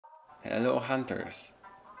Hello hunters!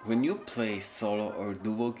 When you play solo or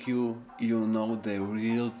duo queue, you know the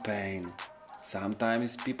real pain.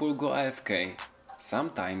 Sometimes people go AFK,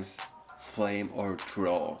 sometimes flame or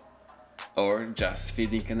troll, or just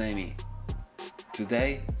feeding enemy.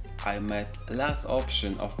 Today I met last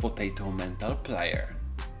option of potato mental player.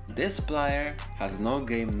 This player has no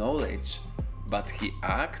game knowledge, but he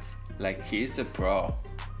acts like he is a pro.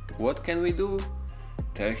 What can we do?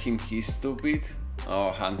 Tell him he's stupid? Oh,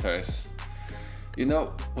 hunters. You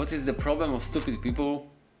know what is the problem of stupid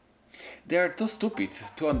people? They are too stupid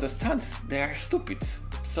to understand they are stupid.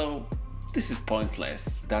 So this is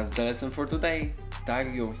pointless. That's the lesson for today.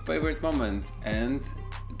 Tag your favorite moment and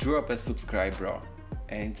drop a subscribe, bro.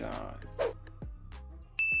 Enjoy.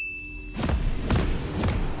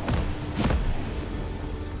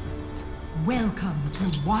 Welcome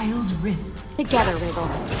to Wild Rift. Together, Wiggle.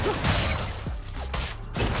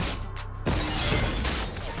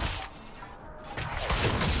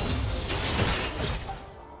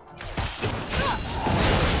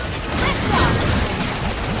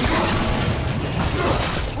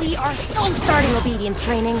 We are so starting obedience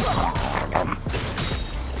training.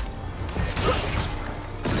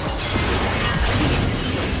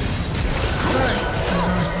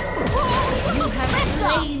 You have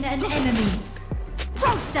slain an enemy.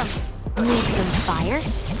 Roast them! Need some fire?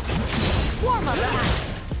 Warm up time!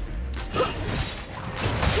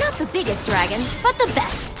 Not the biggest dragon, but the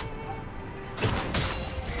best!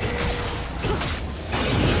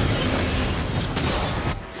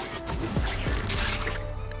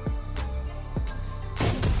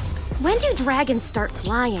 When do dragons start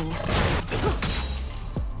flying?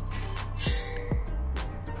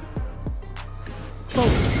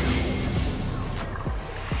 Focus.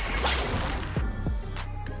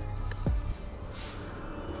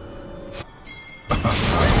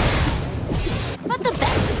 But the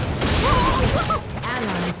best!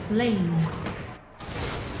 Ally slain.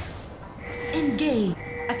 Engage.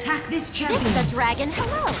 Attack this champion. This is a dragon,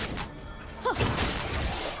 hello!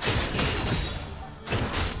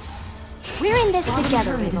 We're in this Bottom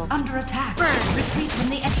together, turret Wiggle. is under attack. Burn. Retreat from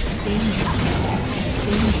the exit. Danger.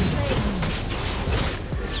 Danger.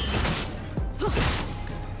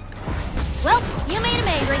 Well, you made him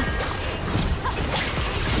angry.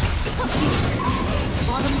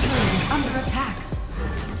 Bottom turret is under attack.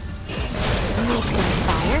 Need some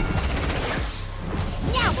fire?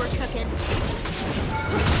 Now we're cooking.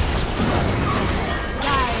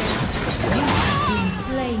 You have been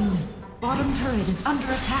slain. Bottom turret is under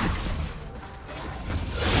attack.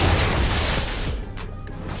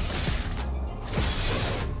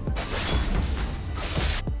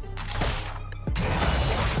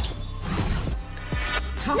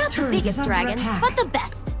 Top Not the turret biggest is under dragon, attack. but the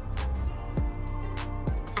best.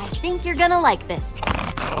 I think you're gonna like this.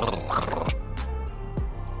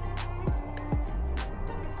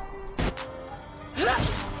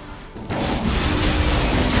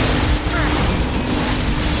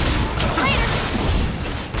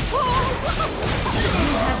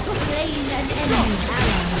 Slain an enemy.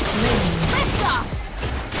 Lift off!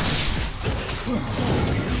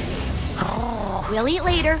 We'll eat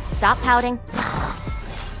later. Stop pouting.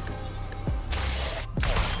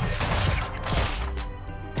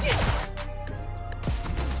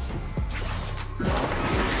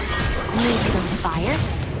 Need some fire?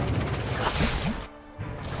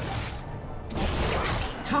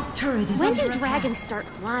 Top turret is When under do attack. dragons start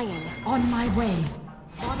flying? On my way.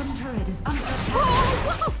 Bottom turret is under attack.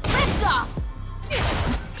 Lift off!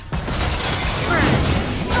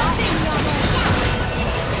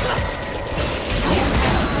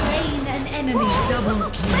 Slain an enemy. Double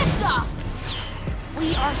kill. Lift off!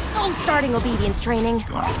 We are so starting obedience training.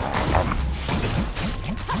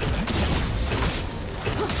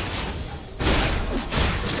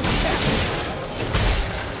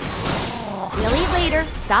 We'll eat later.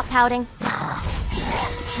 Stop pouting.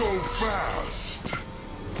 So fast.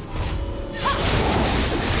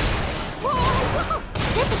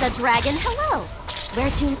 This is a dragon. Hello. Where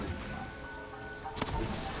to?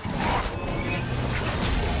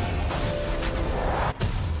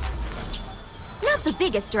 Not the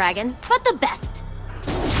biggest dragon, but the best.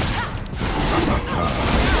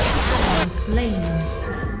 Slain.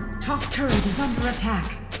 Top turret is under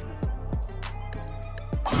attack.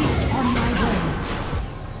 On my way.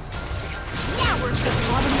 Now we're cooking.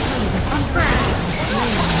 Bottom turret is under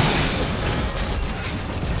attack.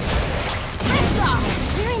 Lift off!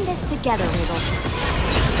 We're in this together, Wiggle.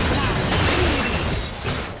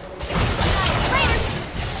 Later.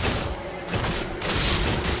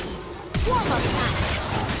 Warm up time.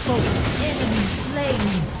 Focus. Enemy slain.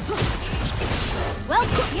 Well,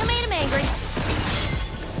 you made him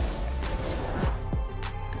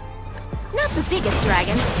biggest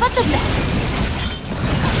dragon, but the best.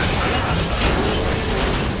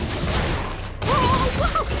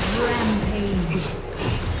 Rampage.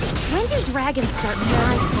 When do dragons start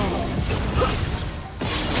flying?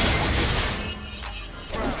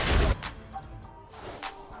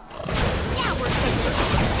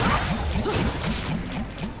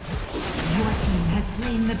 Your team has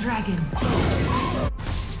slain the dragon.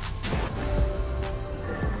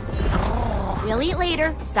 We'll eat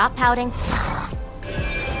later. Stop pouting.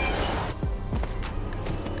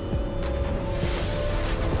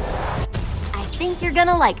 I think you're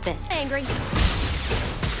gonna like this. Angry.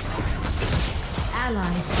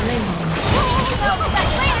 Ally slain.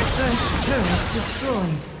 First turret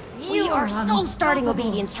destroyed. We are so starting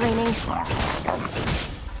obedience training.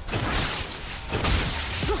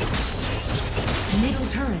 Middle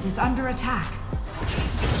turret is under attack.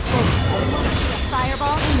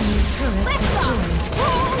 Fireball. Enemy turret destroyed.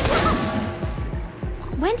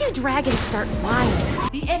 When do dragons start flying?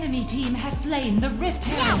 The enemy team has slain the Rift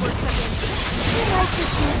Herald. Who likes your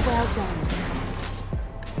food well done?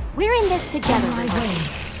 We're in this together. On my way.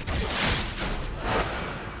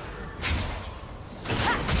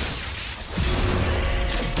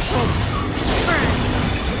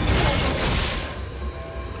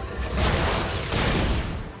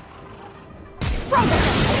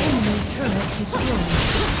 Enemy turret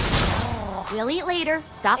destroyed. We'll eat later.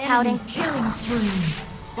 Stop pouting. Enemy killing spree.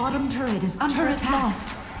 Bottom turret is under attack. Lost.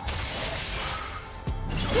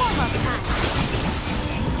 Warm-up time.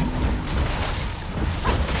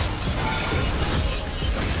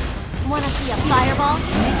 Wanna see a fireball?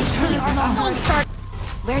 We are so start.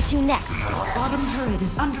 Where to next? Bottom turret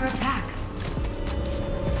is under attack.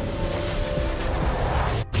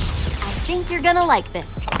 I think you're gonna like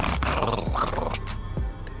this.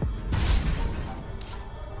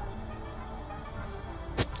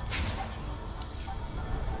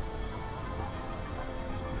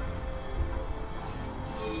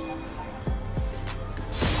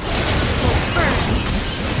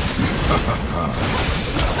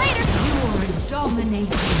 You're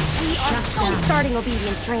dominating. We are so starting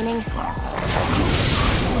obedience training.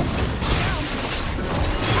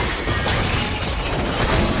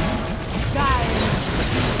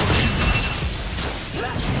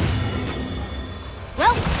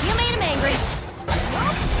 Well, you made him angry.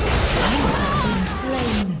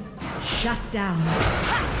 Slain. Shut down.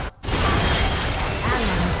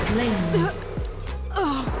 Ally slain.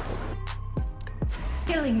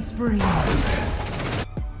 Killing spree.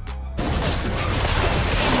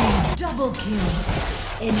 Enemy double kill.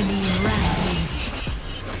 Enemy rampage.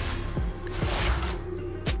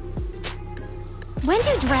 When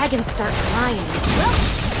do dragons start flying?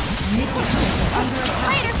 Middle turret is under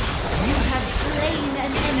attack. You have slain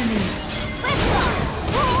an enemy.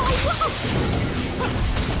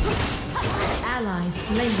 Ally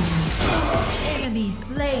slain. Enemy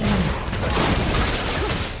slain.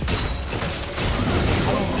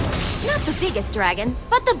 Not the biggest dragon,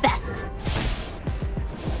 but the best.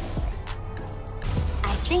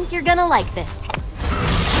 I think you're gonna like this.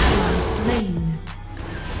 Ally slain.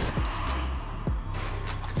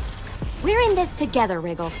 We're in this together,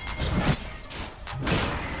 Wriggle.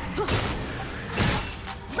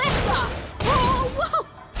 Lift off! Whoa, whoa!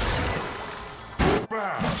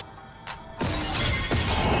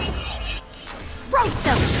 Roast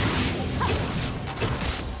 'em!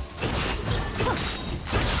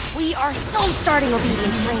 We are so starting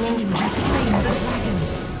obedience training. Has slain the dragon.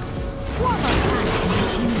 Warm-up time.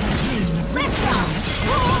 Team has slain. Lift off!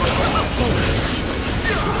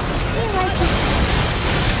 He likes it.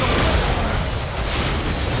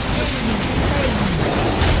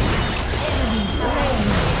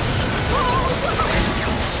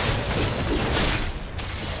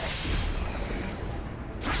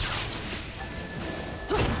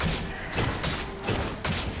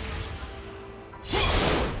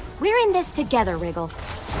 We're in this together, Wriggle.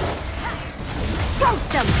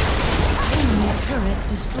 Roast 'em! Enemy turret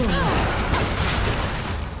destroyed.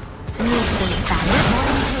 Need some fire?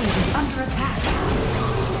 Bottom turret is under attack.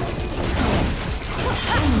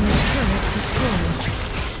 Enemy turret destroyed.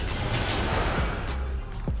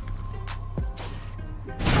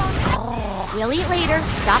 We'll eat later.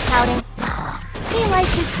 Stop pouting. He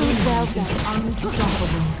likes his food well done.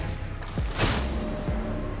 Unstoppable.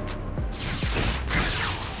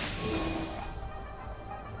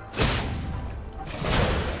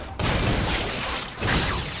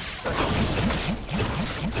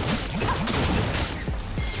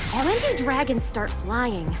 When do dragons start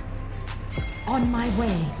flying? On my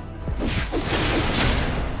way.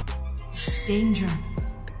 Danger.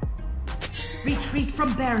 Retreat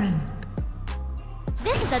from Baron.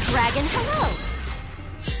 This is a dragon. Hello.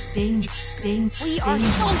 Danger. We are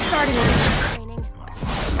so starting our training.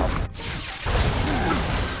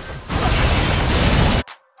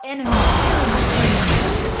 Enemy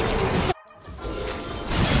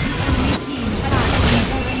team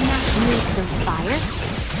Need some fire?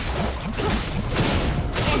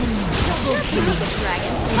 enemy double kill. Biggest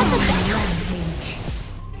dragon. But the best. Rampage.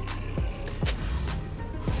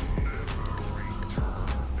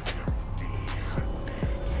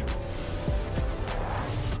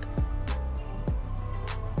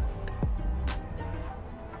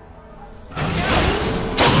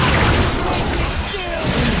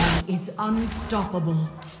 Is unstoppable.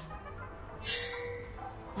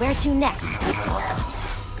 Where to next?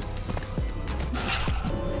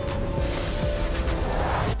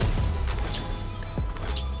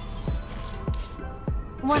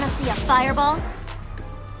 Wanna see a fireball?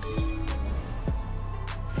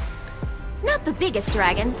 Not the biggest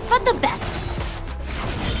dragon, but the best.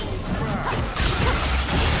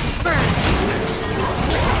 Burn.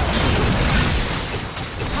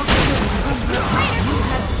 You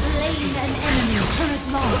have slain an enemy. Turret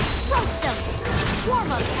lost. Roast them.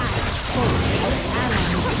 Warm-up time. Ally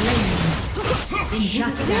slain.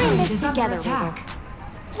 Shut We're in down. this Is under together, attack.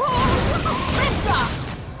 Lift off.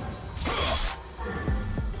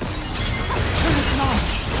 Turret lost.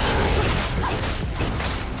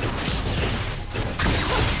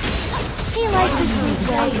 He likes his food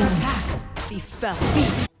well Under done. attack. Be felt.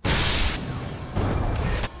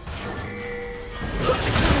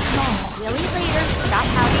 We'll eat later. Stop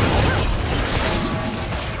pouting.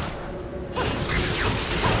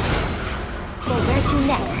 Well, where to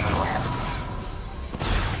next?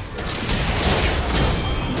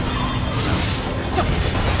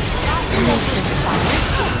 Make some fire.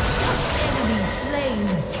 Enemy slain.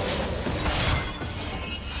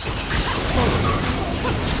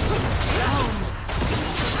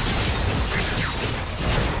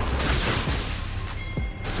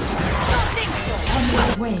 On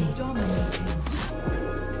your way. Dominating.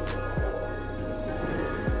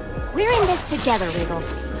 We're in this together, Regal.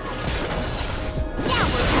 Now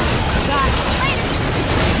we're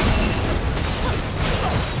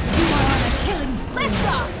You are on a killing spree. lift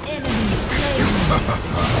off. Enemy slain.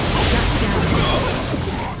 Shut down.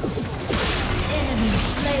 Enemy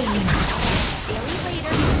slain. We'll eat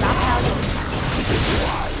later. Stop pouting.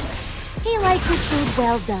 He likes his food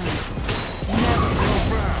well done.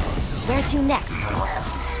 Where to next?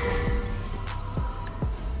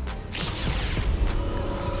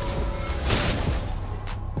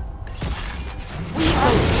 We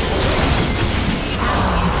are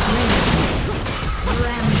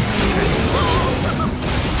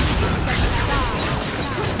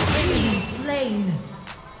Enemy slain.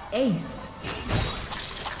 Ace.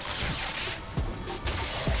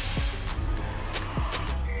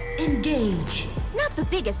 Engage. not the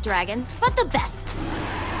biggest dragon, but the best.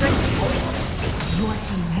 Your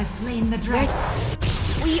team has slain the dragon.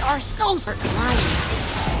 We are so certain.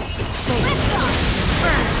 Lift off.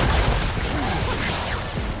 Burn.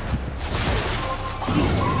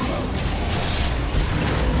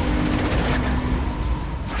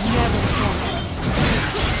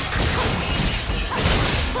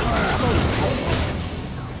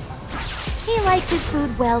 He likes his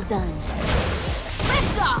food well done.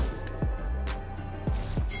 Lift off!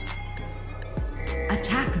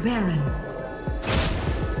 Attack Baron.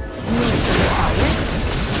 Need some fire?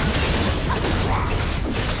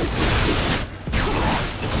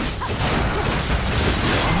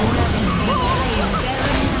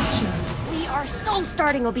 We are so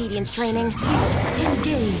starting obedience training.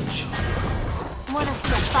 Engage. Wanna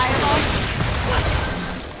see a fireball?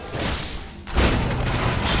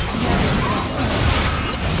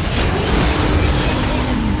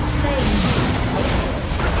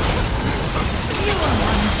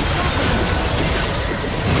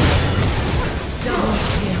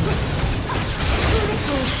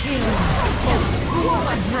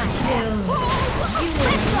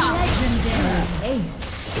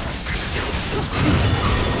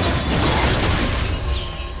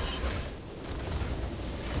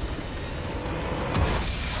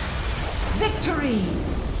 Victory!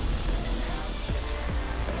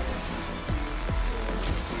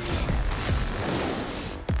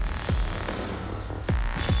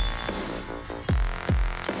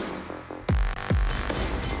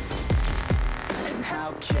 And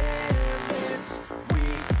how careless we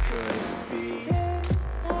could be. Too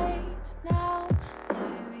late now, I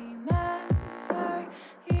remember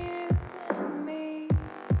you and me.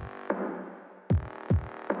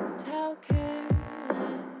 And how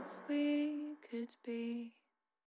careless we could be.